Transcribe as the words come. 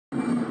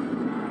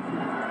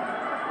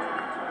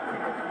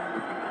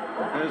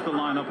There's the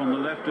lineup on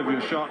the left of your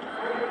shot,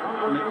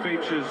 and it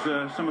features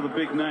some of the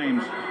big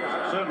names.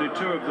 Certainly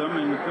two of them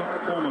in the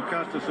form of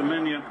Caster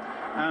Semenya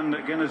and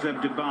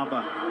Genezeb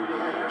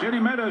Dibaba.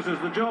 Jenny Meadows has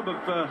the job of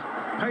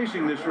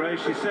pacing this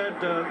race. She said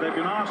they've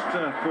been asked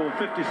for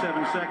 57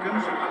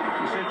 seconds.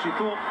 She said she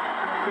thought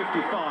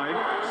 55.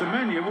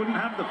 Semenya wouldn't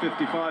have the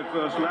 55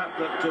 first lap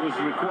that was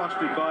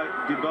requested by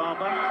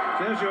Dibaba.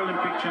 There's your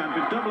Olympic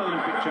champion, double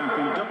Olympic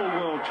champion, double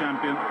world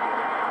champion,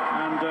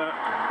 and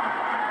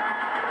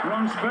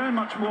runs very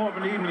much more of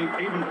an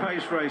even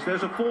pace race.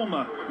 There's a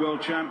former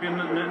world champion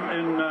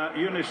in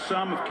Eunice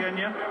Sam of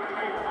Kenya.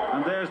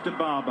 And there's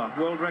Dibaba,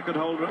 world record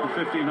holder at the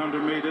 1500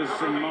 metres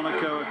in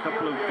Monaco a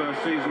couple of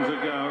seasons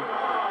ago.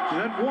 She's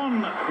had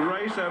one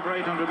race over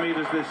 800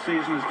 metres this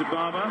season as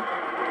Dibaba.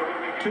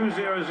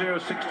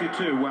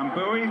 2:00.62.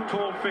 Wambui,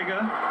 tall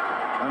figure,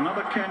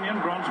 another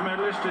Kenyan bronze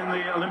medalist in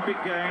the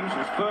Olympic Games,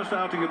 his first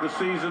outing of the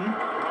season.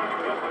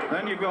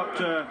 Then you've got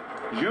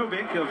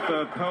Jovic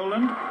of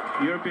Poland,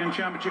 European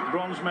Championship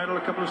bronze medal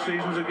a couple of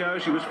seasons ago.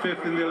 She was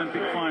 5th in the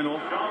Olympic final.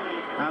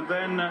 And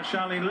then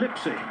Charlene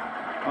Lipsy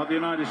of the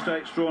United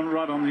States, drawn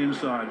right on the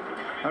inside.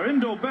 Her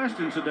indoor best,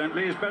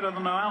 incidentally, is better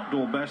than her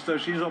outdoor best, so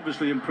she's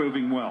obviously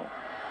improving well.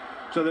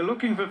 So they're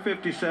looking for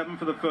 57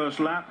 for the first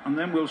lap, and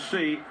then we'll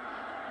see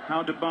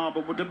how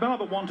Dibaba... Well,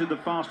 Dibaba wanted the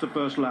faster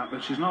first lap,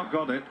 but she's not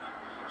got it.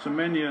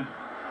 Semenya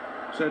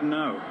said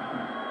no.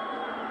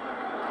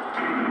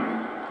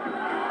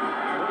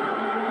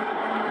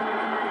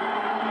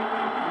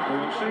 Well,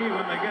 we'll see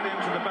when they get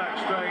into the back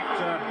straight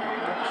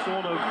what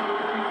sort of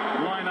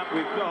lineup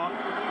we've got.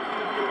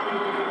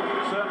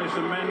 Certainly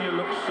Semenya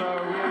looks so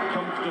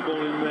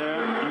comfortable in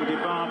there, and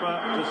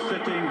Dibaba just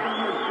sitting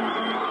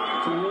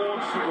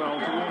towards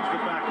the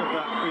back of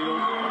that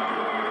field.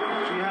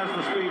 She has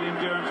the speed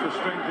endurance, the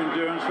strength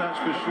endurance, that's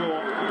for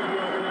sure.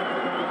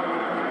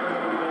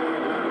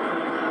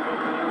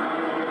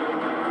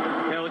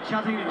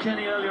 Chatting to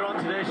Jenny earlier on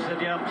today, she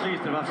said, yeah, I'm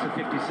pleased they're after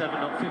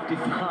 57, not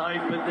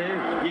 55, but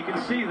you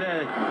can see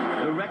there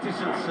the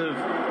reticence of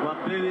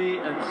Wambui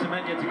and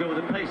Semenya to go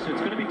with the pace, so it's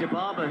going to be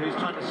Dibaba who's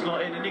trying to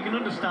slot in, and you can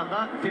understand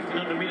that.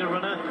 1500 metre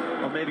runner,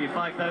 or maybe a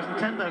 5,000,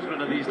 10,000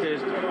 runner these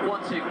days,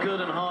 wants it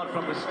good and hard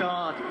from the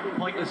start.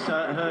 Pointless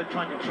her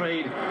trying to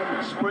trade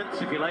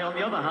sprints, if you like. On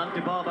the other hand,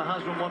 Dibaba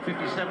has run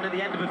 157 at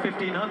the end of a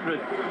 1500,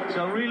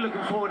 so really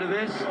looking forward to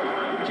this.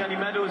 Jenny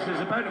Meadows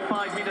is about a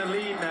 5 metre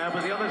lead now,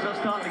 but the others are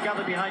starting to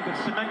gather behind, but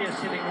Semenya's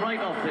sitting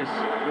right off this.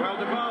 Well,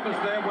 Dibaba's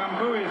there,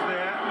 Wambui is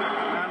there,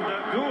 and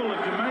Gould of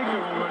Jamaica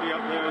already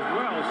up there as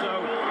well,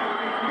 so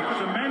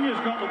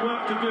Semenya's got the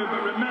work to do, but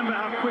remember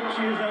how quick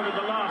she is over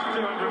the last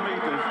 200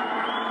 metres.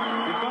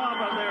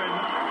 Dibaba there in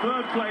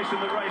 3rd place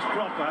in the race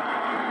proper,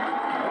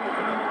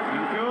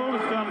 and Gould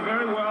has done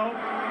very well.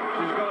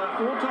 She's got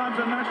 4 times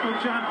a national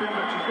champion,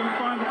 but she's going to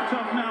find it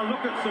tough now.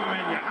 Look at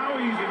Semenya. How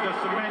easy does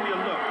Semenya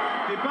look?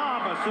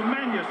 Dibaba,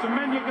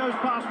 Semenya goes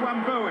past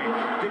Wambui.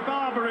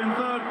 Dibaba in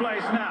 3rd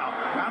place now.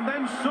 And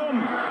then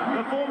Sun,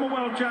 the former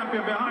world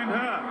champion, behind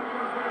her.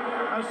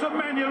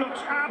 Semenya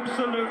looks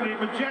absolutely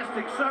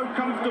majestic, so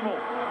comfortable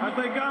as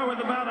they go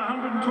with about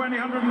 120,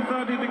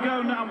 130 to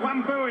go now.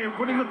 Wambui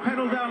putting the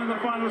pedal down in the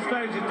final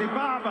stages.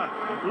 Dibaba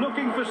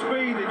looking for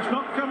speed. It's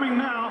not coming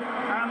now.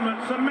 And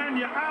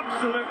Semenya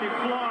absolutely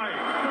flying.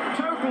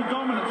 Total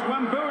dominance.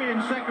 Wambui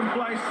in 2nd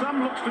place.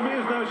 Some looks to me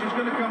as though she's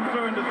going to come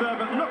through into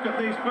 3rd, but look at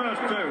these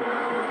first two.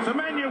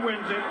 Semenya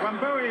wins it.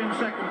 Wambui in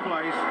 2nd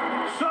place.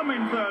 Some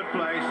in 3rd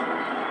place.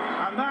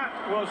 And that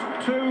was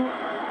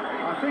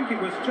I think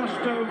it was just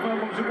over,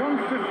 what was it,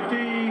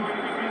 150?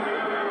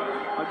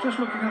 I'm just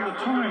looking at the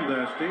time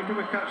there, Steve. Did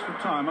we catch the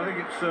time? I think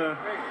it's,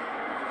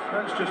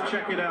 let's just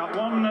check it out.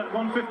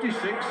 156.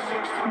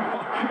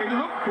 It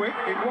looked quick.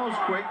 It was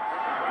quick.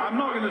 I'm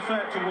not going to say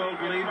it's a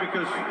world lead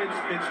because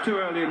it's too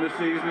early in the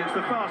season. It's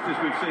the fastest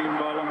we've seen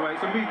by a long way.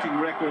 It's a meeting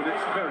record.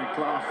 It's very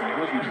classy,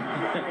 wasn't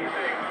it?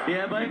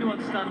 Yeah, by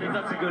anyone's standard,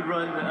 that's a good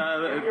run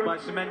by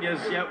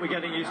Semenya's. Yeah, we're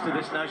getting used to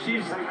this now.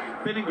 She's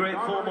been in great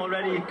form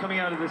already coming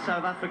out of the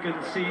South African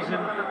season.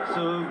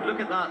 So look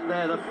at that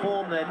there, the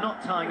form there,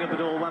 not tying up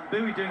at all.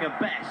 Wambui doing her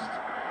best.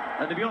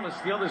 And to be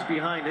honest, the others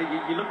behind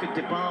her, you looked at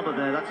Dibaba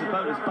there, that's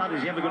about as bad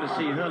as you're ever going to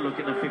see her look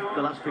in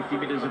the last 50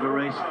 metres of a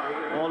race.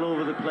 All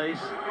over the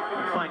place,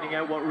 finding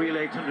out what real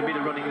 800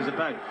 metre running is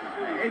about.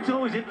 It's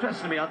always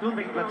interesting to me. I don't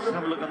think, let's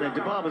have a look on there.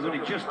 Dibaba's only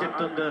just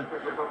dipped under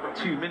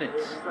 2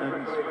 minutes.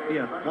 And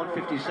yeah,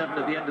 157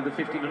 at the end of the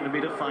 1500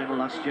 metre final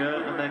last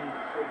year, and then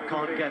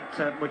can't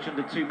get much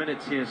under 2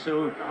 minutes here.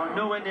 So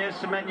nowhere near.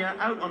 Semenya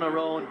out on her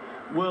own,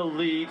 world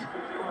lead,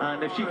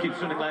 and if she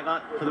keeps running like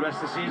that for the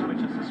rest of the season, which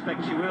I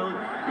suspect she will,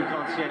 you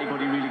can't see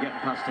anybody really getting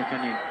past her,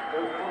 can you?